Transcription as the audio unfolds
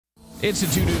It's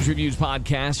a Two Dudes Reviews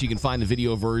podcast. You can find the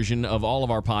video version of all of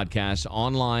our podcasts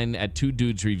online at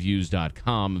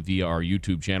twodudesreviews.com via our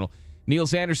YouTube channel. Neil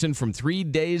Sanderson from 3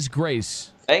 Days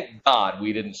Grace. Thank God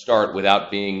we didn't start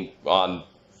without being on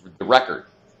the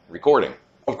recording.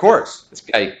 Of course. This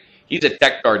guy, he's a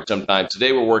tech guard sometimes.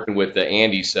 Today we're working with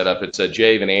Andy's setup. It's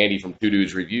Jave and Andy from Two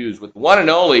Dudes Reviews with the one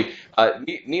and only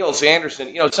Neil Sanderson.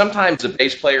 You know, sometimes the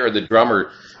bass player or the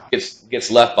drummer gets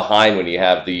left behind when you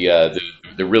have the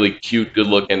really cute,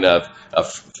 good-looking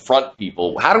front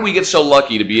people. How do we get so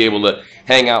lucky to be able to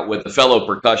hang out with a fellow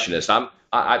percussionist?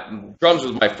 Drums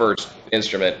was my first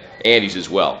instrument. Andy's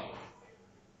as well.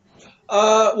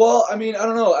 Well, I mean, I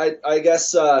don't know. I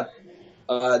guess the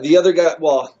other guy.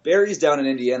 Well, Barry's down in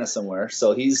Indiana somewhere,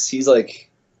 so he's like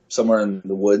somewhere in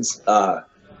the woods. I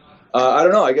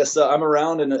don't know. I guess I'm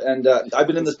around, and I've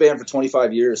been in this band for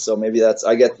 25 years, so maybe that's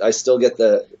I still get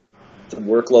the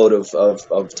workload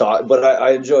of talk, but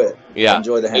I enjoy it. Yeah, I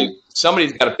enjoy the hang. Hey,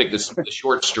 somebody's got to pick the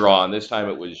short straw, and this time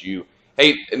it was you.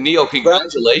 Hey, Neil,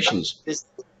 congratulations.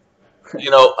 You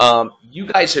know, you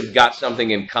guys have got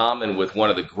something in common with one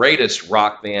of the greatest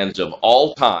rock bands of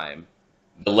all time,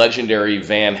 the legendary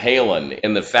Van Halen,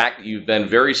 in the fact that you've been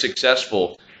very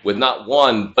successful with not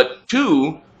one, but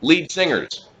two lead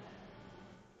singers.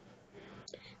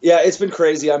 Yeah, it's been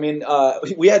crazy. I mean,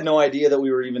 we had no idea that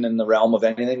we were even in the realm of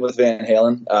anything with Van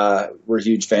Halen. We're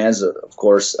huge fans, of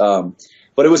course.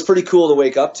 But it was pretty cool to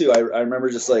wake up to. I remember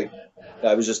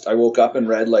I woke up and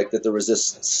read like that there was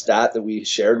this stat that we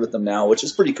shared with them now, which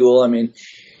is pretty cool. I mean,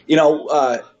 you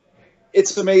know,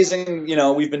 it's amazing. You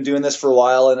know, we've been doing this for a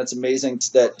while, and it's amazing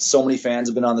that so many fans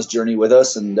have been on this journey with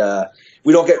us. And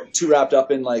we don't get too wrapped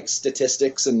up in like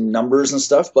statistics and numbers and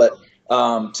stuff, but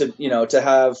to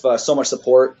have so much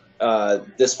support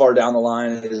this far down the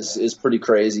line is pretty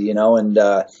crazy, you know. And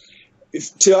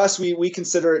to us, we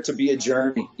consider it to be a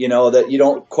journey, you know, that you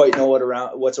don't quite know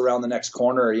what's around the next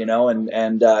corner, you know, and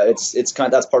it's kind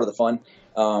of, that's part of the fun.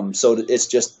 So it's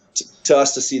just to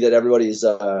us to see that everybody's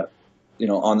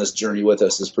on this journey with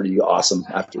us is pretty awesome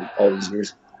after all these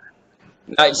years.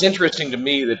 Now, it's interesting to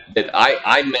me that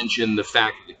I mentioned the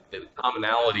fact that the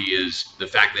commonality is the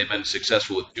fact they've been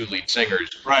successful with two lead singers,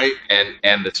 right?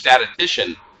 And the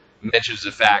statistician mentions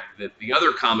the fact that the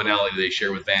other commonality they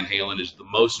share with Van Halen is the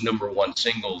most #1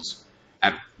 singles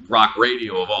at rock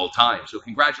radio of all time. So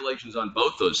congratulations on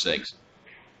both those things.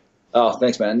 Oh,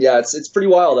 thanks, man. Yeah, it's pretty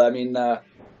wild. I mean, I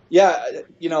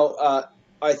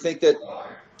think that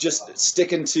just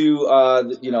sticking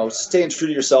to, staying true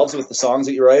to yourselves with the songs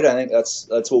that you write. I think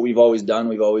that's what we've always done.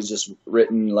 We've always just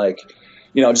written like,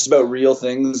 you know, just about real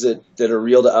things that are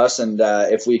real to us. And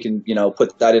if we can, you know,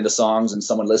 put that into songs and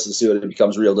someone listens to it and it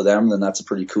becomes real to them, then that's a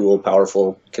pretty cool,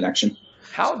 powerful connection.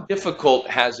 How difficult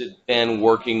has it been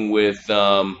working with,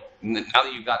 now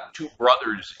that you've got two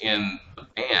brothers in the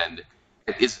band,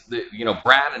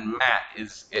 Brad and Matt,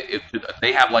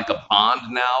 they have like a bond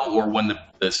now, or when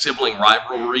the sibling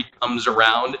rivalry comes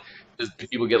around, do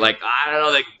people get like, I don't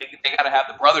know, they got to have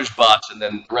the brothers bus, and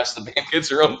then the rest of the band gets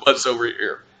their own bus over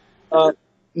here?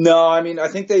 No, I mean, I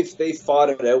think they fought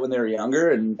it out when they were younger,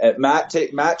 and Matt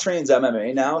trains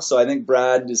MMA now, so I think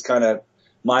Brad is kind of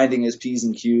minding his P's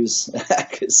and Q's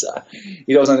because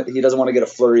he doesn't want to get a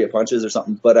flurry of punches or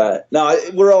something. But no,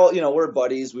 we're all, you know, we're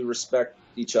buddies. We respect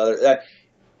each other.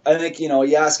 I think, you know,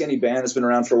 you ask any band that's been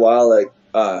around for a while, like,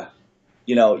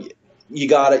 you know, you're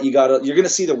gonna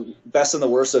see the best and the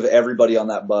worst of everybody on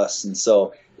that bus, and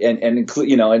so. If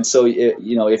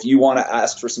you want to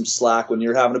ask for some slack when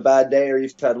you're having a bad day or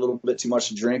you've had a little bit too much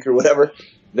to drink or whatever,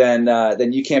 then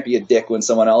you can't be a dick when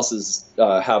someone else is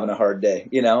having a hard day,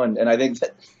 you know. And I think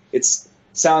that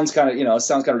sounds kind of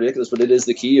ridiculous, but it is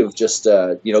the key of just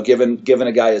giving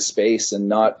a guy his space and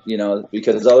not, you know,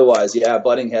 because otherwise,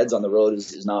 butting heads on the road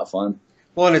is not fun.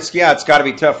 Well, and it's got to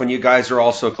be tough when you guys are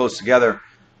all so close together.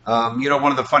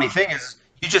 One of the funny things is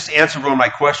you just answered one of my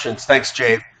questions. Thanks,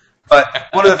 Jave. But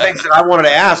one of the things that I wanted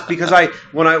to ask, because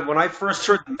when I first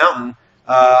heard The Mountain,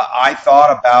 I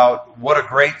thought about what a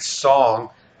great song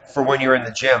for when you're in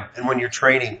the gym and when you're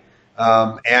training.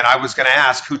 And I was going to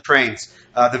ask who trains.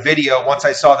 The video, once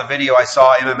I saw the video, I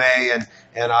saw MMA,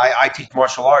 and I teach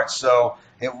martial arts, so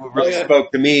it really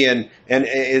spoke to me. And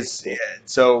is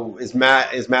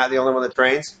Matt the only one that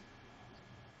trains?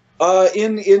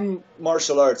 In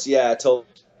martial arts, yeah,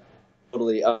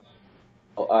 totally.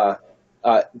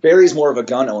 Barry's more of a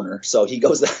gun owner, so he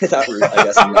goes that route, I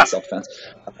guess, in self-defense.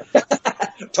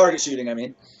 Target shooting, I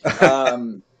mean.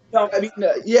 No, I mean,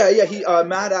 yeah. He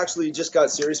Matt actually just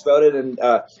got serious about it,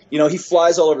 and he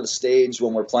flies all over the stage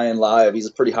when we're playing live. He's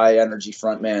a pretty high energy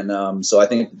frontman, so I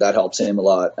think that helps him a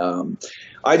lot.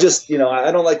 I just,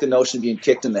 I don't like the notion of being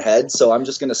kicked in the head, so I'm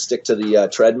just going to stick to the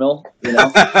treadmill.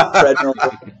 Treadmill.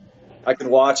 I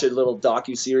can watch a little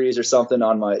docu-series or something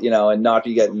on my, and not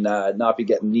be getting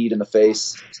kneed in the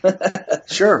face.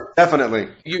 Sure, definitely.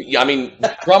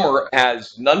 The drummer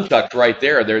has nunchucks right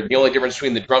there. The only difference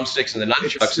between the drumsticks and the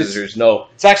nunchucks is there's no.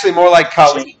 It's actually more like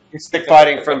Kali, stick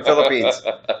fighting from Philippines.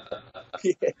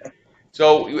 Yeah.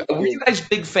 So, were you guys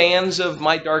big fans of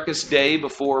My Darkest Day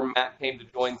before Matt came to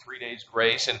join 3 Days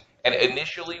Grace? And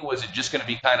initially, was it just going to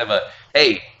be kind of a,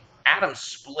 hey, Adam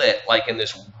split like in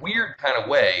this weird kind of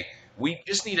way? We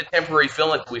just need a temporary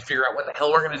fill-in until we figure out what the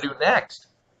hell we're going to do next.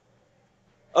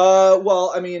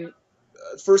 Well,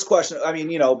 first question.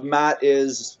 Matt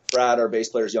is Brad, our bass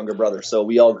player's younger brother, so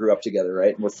we all grew up together,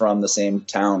 right? We're from the same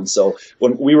town. So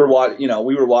when we were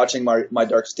watching My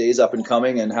Darkest Days up and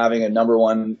coming and having a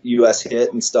 #1 U.S.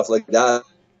 hit and stuff like that,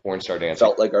 Porn star dancing.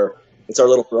 Felt like it's our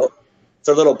little bro. It's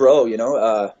our little bro,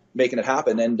 making it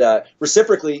happen. And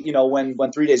reciprocally,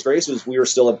 when 3 Days Grace we were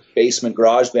still a basement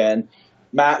garage band.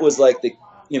 Matt was like the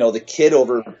kid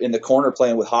over in the corner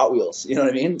playing with Hot Wheels. You know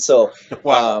what I mean? So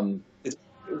Wow.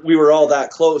 We were all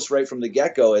that close right from the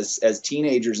get-go as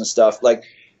teenagers and stuff. Like,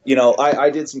 I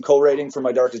did some co-writing for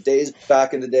My Darkest Days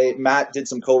back in the day. Matt did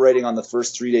some co-writing on the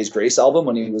first 3 Days Grace album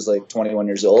when he was like 21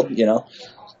 years old,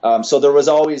 So there was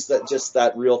always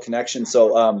that real connection.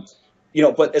 So,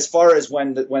 but as far as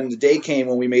when the day came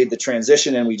when we made the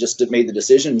transition and we just made the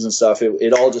decisions and stuff,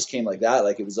 it all just came like that.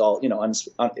 Like it was all,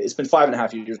 it's been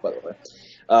 5.5 years, by the way.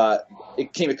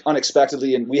 It came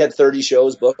unexpectedly, and we had 30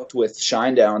 shows booked with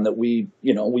Shinedown that we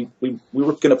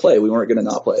were going to play. We weren't going to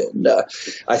not play. And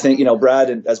I think, Brad,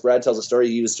 and as Brad tells the story,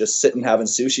 he was just sitting having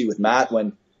sushi with Matt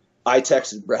when I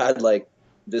texted Brad, like,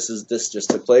 this just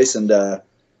took place. And Brad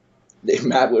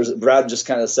just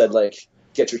kind of said, like,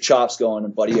 get your chops going,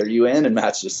 and buddy, are you in? And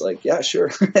Matt's just like, yeah,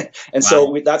 sure. And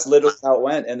so that's literally how it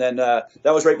went. And then that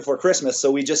was right before Christmas,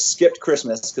 so we just skipped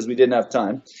Christmas because we didn't have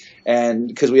time, and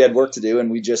because we had work to do,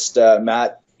 and we just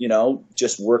Matt,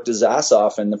 just worked his ass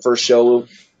off. And the first show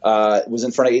was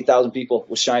in front of 8,000 people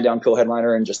with Shinedown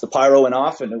co-headliner, and just the pyro went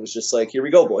off, and it was just like, here we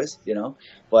go, boys,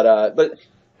 But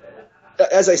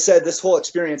as I said, this whole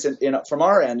experience from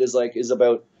our end is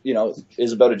about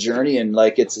a journey, and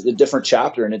like it's a different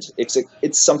chapter, and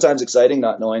it's sometimes exciting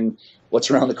not knowing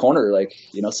what's around the corner, like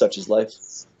such is life.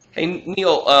 Hey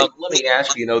Neil, let me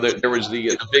ask you. There was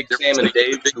the big Sam and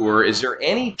Dave tour. Is there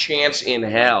any chance in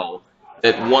hell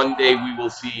that one day we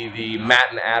will see the Matt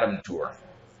and Adam tour?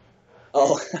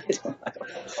 Oh,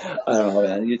 I don't know,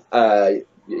 man.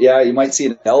 Yeah, you might see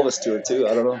an Elvis tour too.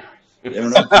 I don't know.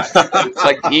 It's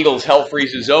like the Eagles' hell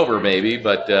freezes over, maybe,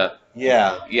 but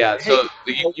yeah. So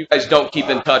you guys don't keep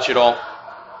in touch at all?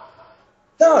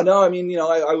 No. I mean,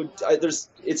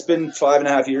 it's been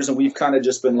 5.5 years, and we've kind of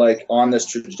just been like on this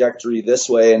trajectory this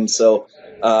way, and so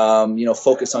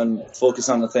focus on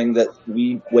the thing that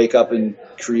we wake up and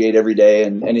create every day,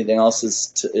 and anything else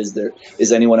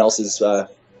is anyone else's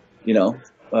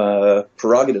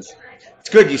prerogative. It's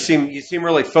good. You seem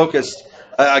really focused.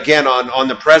 Again, on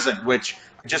the present, which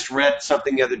I just read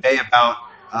something the other day about,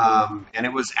 and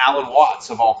it was Alan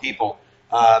Watts, of all people,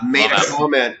 made a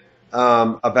comment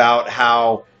about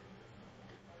how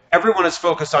everyone is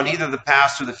focused on either the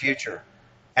past or the future.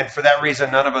 And for that reason,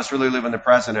 none of us really live in the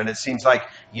present. And it seems like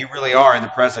you really are in the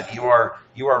present. You are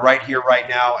right here, right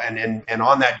now, and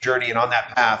on that journey and on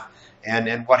that path.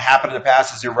 And what happened in the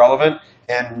past is irrelevant,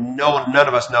 and none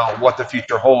of us know what the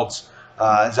future holds.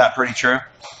 Is that pretty true?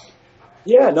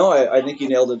 Yeah, no, I think you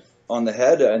nailed it on the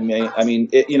head. I mean, I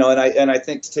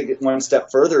think to take it one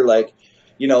step further, like,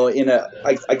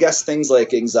 I guess things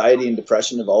like anxiety and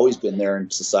depression have always been there in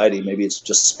society. Maybe it's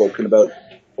just spoken about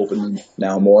openly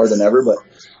now more than ever. But,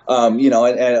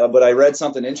 but I read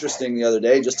something interesting the other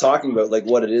day, just talking about like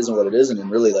what it is and what it isn't.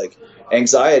 And really, like,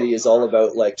 anxiety is all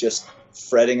about like just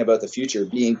fretting about the future,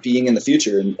 being in the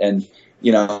future, and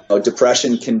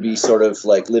depression can be sort of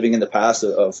like living in the past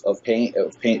of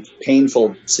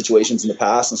painful situations in the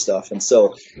past and stuff. And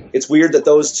so it's weird that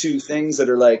those two things that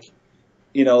are like,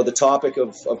 the topic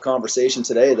of conversation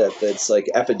today, that's like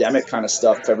epidemic kind of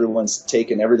stuff. Everyone's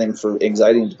taking everything for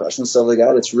anxiety and depression and stuff like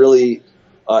that. It's really,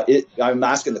 I'm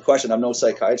asking the question, I'm no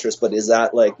psychiatrist, but is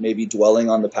that like maybe dwelling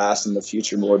on the past and the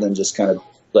future more than just kind of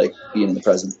like being in the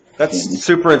present? That's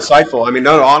super insightful. I mean,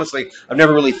 no, honestly, I've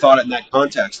never really thought it in that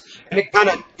context. And it kind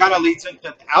of leads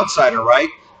into Outsider, right?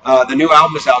 The new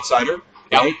album is Outsider,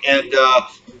 right? And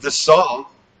the song,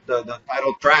 the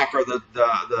title track or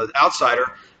the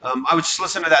Outsider. I was just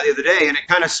listening to that the other day, and it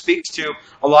kind of speaks to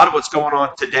a lot of what's going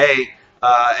on today,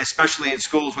 especially in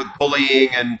schools with bullying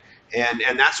and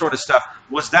that sort of stuff.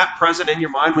 Was that present in your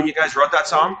mind when you guys wrote that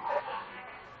song?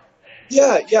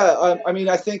 Yeah. I mean,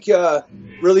 I think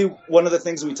really one of the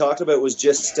things we talked about was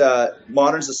just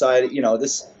modern society.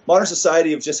 This modern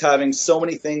society of just having so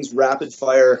many things rapid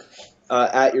fire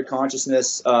at your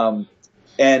consciousness,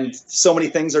 and so many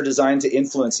things are designed to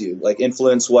influence you, like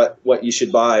influence what you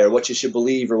should buy or what you should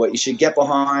believe or what you should get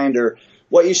behind or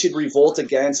what you should revolt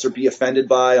against or be offended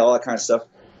by, all that kind of stuff.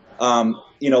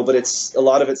 But it's a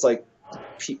lot of it's like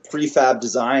prefab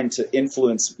designed to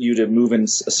influence you to move in a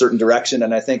certain direction.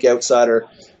 And I think Outsider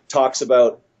talks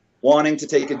about wanting to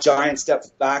take a giant step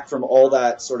back from all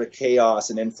that sort of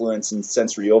chaos and influence and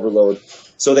sensory overload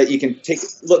so that you can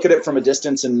look at it from a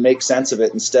distance and make sense of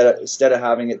it instead of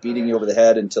having it beating you over the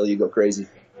head until you go crazy.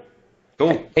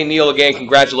 Cool. Hey, Neil, again,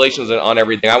 congratulations on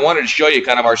everything. I wanted to show you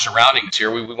kind of our surroundings here.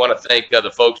 We want to thank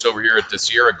the folks over here at the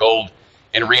Sierra Gold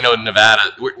in Reno, Nevada.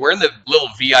 We're in the little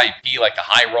VIP, like a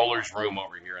high rollers room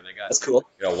over here, and they got That's cool.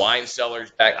 Wine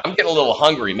cellars back. I'm getting a little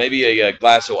hungry. Maybe a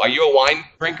glass of. Are you a wine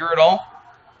drinker at all?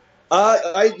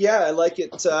 I like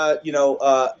it.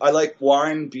 I like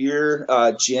wine, beer,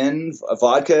 gin,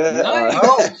 vodka.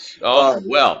 Nice.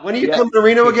 Well. When are you coming to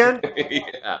Reno again?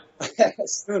 Yeah.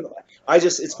 Soon.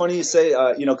 It's funny you say,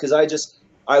 because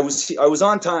I was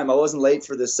on time. I wasn't late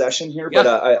for this session here,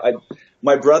 but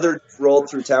my brother rolled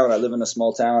through town. I live in a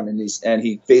small town, and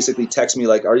he basically texted me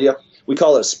like, "Are you?" We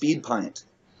call it a speed pint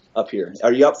up here.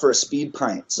 Are you up for a speed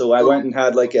pint? So I went and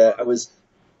had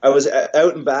I was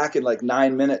out and back in like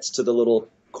 9 minutes to the little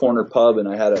corner pub, and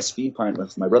I had a speed pint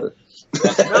with my brother.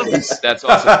 That's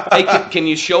awesome. Hey, can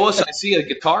you show us? I see a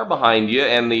guitar behind you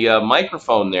and the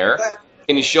microphone there.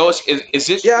 Can you show us? Is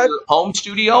this your home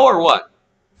studio or what?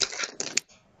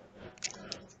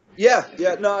 Yeah.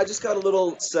 No, I just got a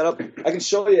little setup. I can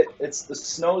show you. It's the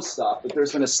snow stuff, but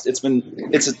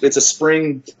it's a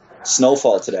spring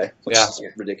snowfall today, which is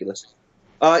ridiculous.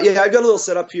 I've got a little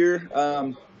setup here.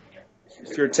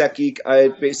 If you're a tech geek,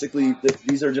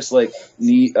 these are just like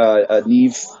a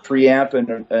Neve preamp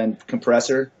and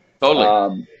compressor.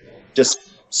 Totally. Just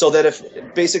so that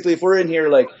if we're in here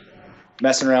like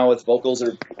messing around with vocals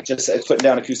or just putting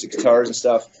down acoustic guitars and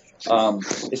stuff,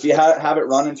 if you have it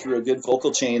running through a good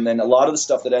vocal chain, then a lot of the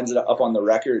stuff that ends up on the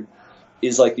record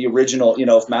is like the original.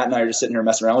 If Matt and I are just sitting here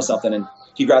messing around with something and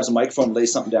he grabs a microphone and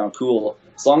lays something down cool,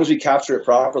 as long as we capture it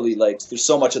properly, like there's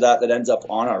so much of that ends up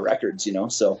on our records,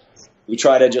 so we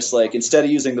try to just like, instead of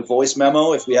using the voice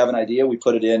memo, if we have an idea, we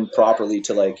put it in properly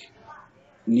to like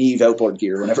Neve outboard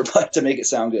gear whenever to make it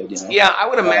sound good, Yeah, I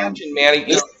would imagine,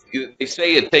 Manny, they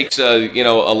say it takes a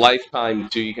lifetime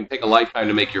you can take a lifetime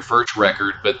to make your first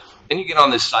record, but then you get on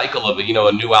this cycle of a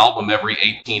new album every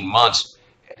 18 months.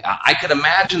 I could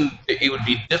imagine it would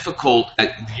be difficult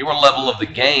at your level of the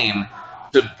game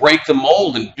to break the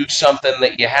mold and do something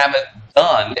that you haven't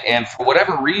done. And for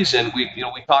whatever reason, we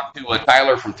talked to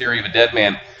Tyler from Theory of a Dead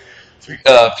Man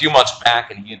a few months back,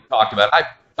 and he had talked about, I've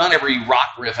done every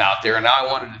rock riff out there, and now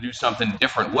I wanted to do something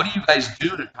different. What do you guys do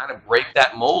to kind of break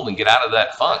that mold and get out of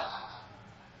that funk?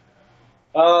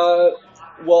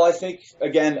 Well, I think,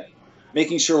 again,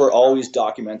 making sure we're always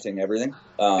documenting everything,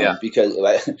 because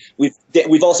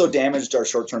we've also damaged our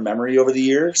short-term memory over the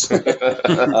years.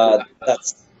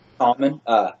 That's common,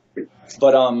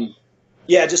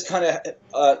 just kind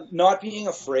of not being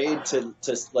afraid to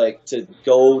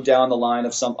go down the line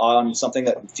of something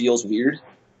that feels weird.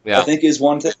 I think is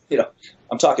one thing.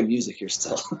 I'm talking music here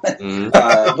still,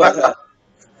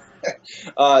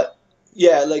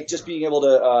 just being able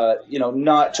to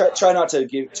try not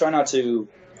to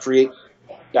create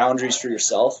boundaries for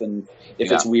yourself, and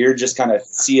if it's weird, just kind of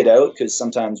see it out, because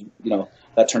sometimes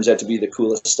that turns out to be the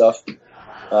coolest stuff.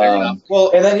 And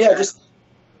then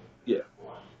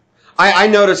I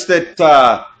noticed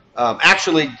that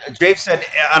actually Dave said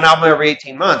an album every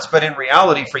 18 months, but in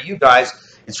reality for you guys,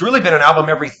 it's really been an album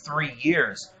every 3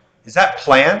 years. Is that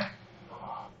planned?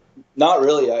 Not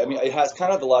really. I mean, it has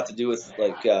kind of a lot to do with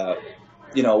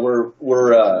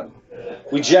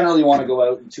we generally want to go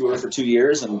out and tour for 2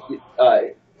 years, and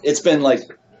it's been like,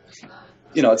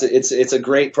 it's a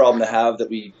great problem to have, that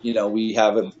we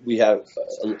have a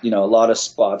lot of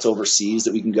spots overseas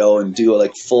that we can go and do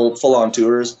like full on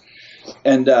tours,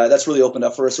 and that's really opened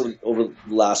up for us over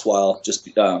the last while. Just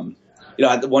the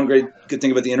one good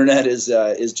thing about the internet is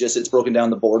just it's broken down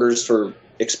the borders for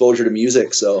exposure to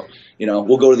music. So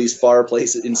we'll go to these far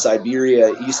places in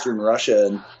Siberia, Eastern Russia,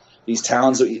 and these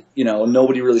towns that, you know,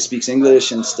 nobody really speaks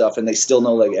English and stuff, and they still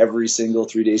know like every single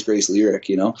 3 Days Grace lyric,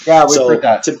 you know? Yeah, we've so heard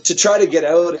that. to try to get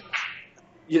out,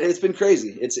 it's been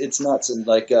crazy. It's nuts. And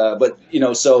like, but you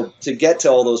know, so to get to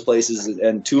all those places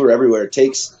and tour everywhere,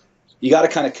 you got to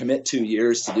kind of commit 2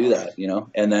 years to do that, you know?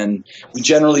 And then we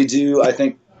generally do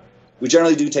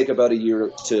take about a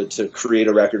year to create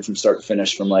a record from start to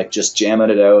finish, from like just jamming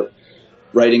it out,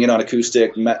 writing it on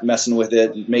acoustic, messing with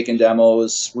it, making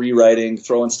demos, rewriting,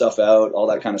 throwing stuff out, all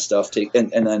that kind of stuff.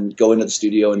 And then go into the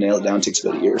studio and nail it down. It takes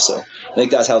about a year. So I think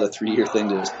that's how the 3-year thing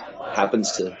just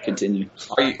happens to continue.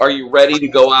 Are you ready to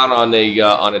go out on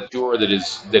a tour that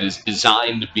is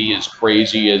designed to be as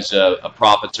crazy as a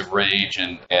Prophets of Rage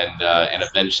and an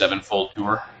Avenged Sevenfold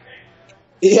tour?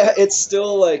 Yeah, it's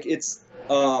still like you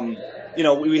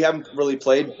know, we haven't really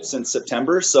played since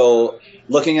September, so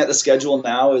looking at the schedule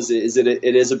now it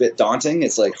is a bit daunting.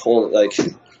 It's like,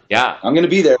 Yeah, I'm going to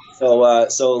be there.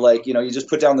 So like, you know, you just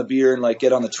put down the beer and like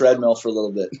get on the treadmill for a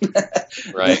little bit.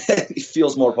 right. It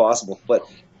feels more possible. But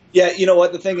yeah, you know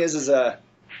what the thing is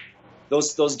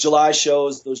those July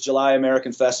shows, those July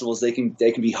American festivals, they can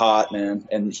be hot, man,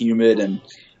 and humid, and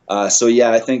so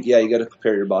yeah, I think you got to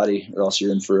prepare your body, or else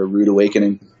you're in for a rude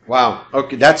awakening. Wow.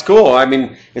 Okay, that's cool. I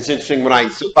mean, it's interesting when I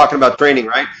still talking about training,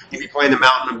 right? If you play in the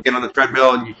mountain and get on the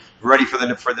treadmill and you're ready for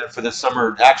the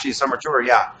summer, actually summer tour,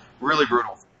 yeah, really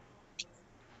brutal.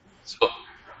 So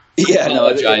Yeah, no,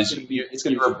 apologize.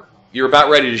 You're about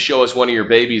ready to show us one of your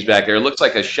babies back there. It looks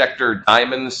like a Schecter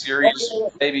Diamond series,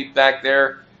 maybe back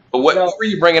there. But what were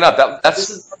you bringing up?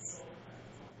 That's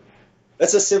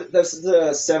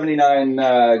a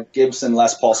 79 Gibson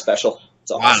Les Paul Special.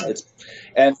 It's awesome. Wow.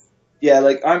 And yeah,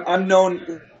 like I'm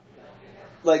known,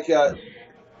 like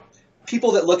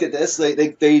people that look at this,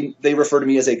 they refer to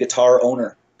me as a guitar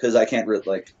owner, because I can't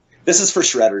like, this is for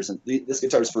shredders, and this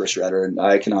guitar is for a shredder, and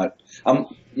I cannot. I'm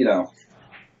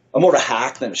more of a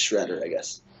hack than a shredder, I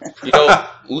guess. You know,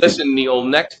 listen, Neil,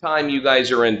 next time you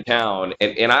guys are in town,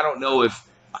 and I don't know if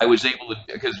I was able to,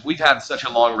 because we've had such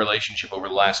a long relationship over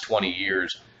the last 20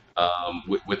 years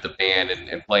with the band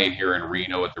and playing here in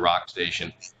Reno at the Rock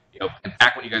Station. You know,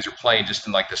 back when you guys were playing just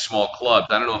in like the small clubs,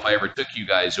 I don't know if I ever took you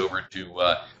guys over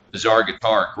to Bizarre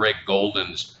Guitar, Greg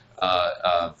Golden's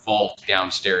vault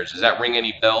downstairs. Does that ring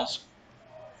any bells?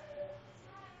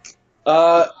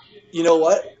 You know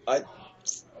what? I'd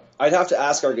have to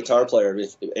ask our guitar player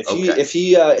if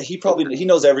he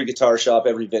knows every guitar shop,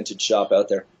 every vintage shop out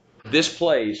there. This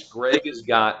place, Greg has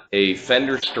got a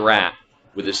Fender Strat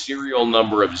with a serial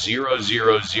number of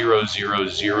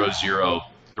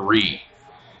 0000003.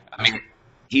 I mean,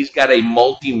 he's got a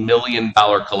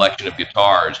multi-million-dollar collection of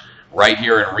guitars right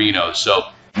here in Reno. So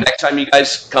next time you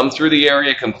guys come through the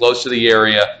area, come close to the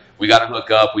area, we got to hook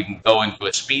up. We can go into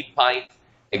a speed pint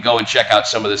and go and check out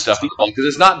some of the stuff, because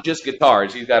it's not just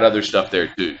guitars. He's got other stuff there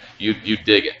too. You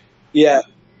dig it. Yeah,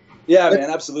 man,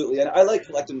 absolutely. And I like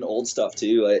collecting old stuff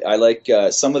too. I like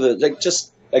some of the, like,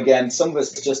 just again, some of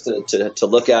it's just to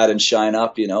look at and shine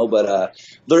up, you know. But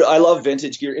I love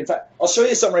vintage gear. In fact, I'll show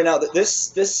you something right now. That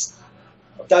this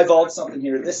divulged something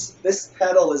here. This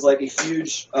pedal is like a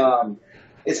huge.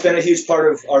 It's been a huge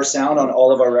part of our sound on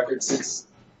all of our records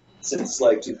since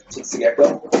the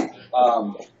get-go.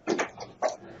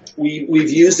 We've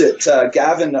used it.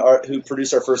 Gavin, who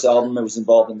produced our first album, and was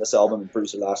involved in this album and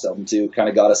produced our last album too, kind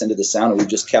of got us into the sound, and we've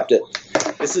just kept it.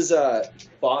 This is a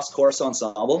Boss Chorus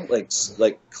Ensemble, like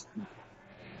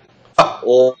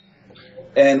old.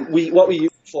 And what we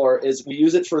use it for is we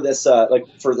use it for this, like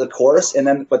for the chorus,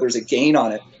 but there's a gain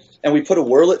on it, and we put a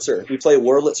Wurlitzer. We play a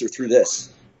Wurlitzer through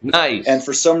this. Nice. And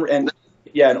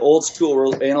an old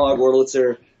school analog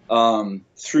Wurlitzer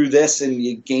through this, and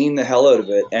you gain the hell out of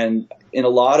it. And in a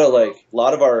lot of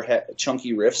our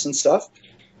chunky riffs and stuff,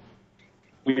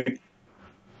 it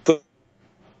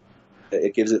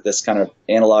gives it this kind of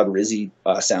analog Rizzy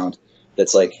sound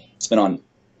that's like, it's been on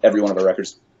every one of our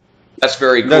records. That's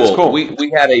very cool. That's cool. We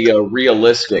had a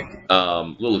realistic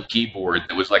little keyboard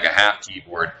that was like a half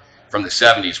keyboard from the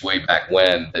 70s way back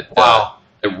when that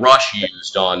Rush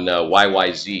used on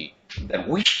YYZ. And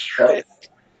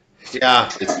yeah.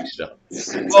 Stuff.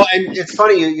 Well, and it's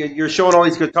funny, you're showing all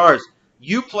these guitars.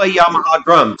 You play Yamaha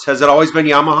drums. Has it always been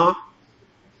Yamaha?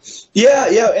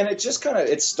 Yeah, and it just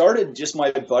it started. Just my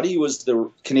buddy was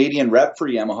the Canadian rep for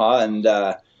Yamaha, and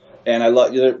I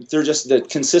love. They're just, the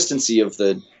consistency of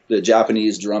the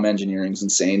Japanese drum engineering is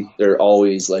insane. They're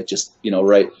always like just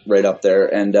right up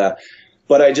there. And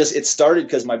but it started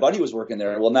because my buddy was working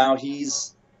there. Well, now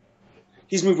he's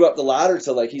moved up the ladder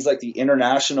to he's like the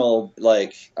international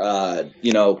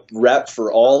rep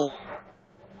for all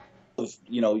of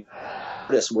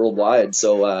artist worldwide.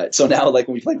 So so now, like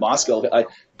when we play Moscow, I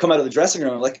come out of the dressing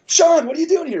room, I'm like, Sean, what are you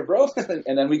doing here, bro?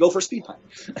 And then we go for speed time.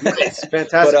 It's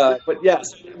fantastic. But yeah,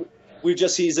 we've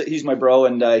just he's my bro,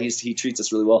 and he treats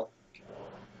us really well.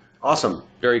 Awesome.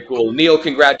 Very cool. Neil,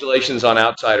 congratulations on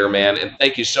Outsider, man, and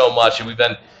thank you so much. And we've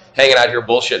been hanging out here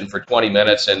bullshitting for 20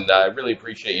 minutes, and I really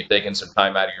appreciate you taking some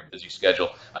time out of your busy schedule.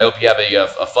 I hope you have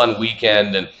a fun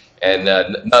weekend and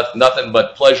nothing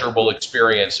but pleasurable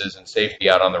experiences and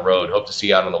safety out on the road. Hope to see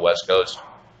you out on the West Coast.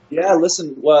 Yeah,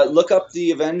 listen, look up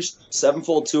the Avenged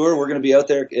Sevenfold Tour. We're going to be out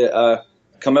there.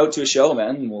 Come out to a show,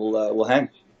 man, and we'll hang.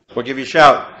 We'll give you a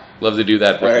shout. Love to do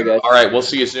that. All right, guys. All right, we'll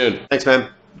see you soon. Thanks, man.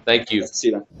 Thank you. See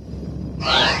you,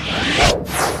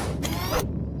 man.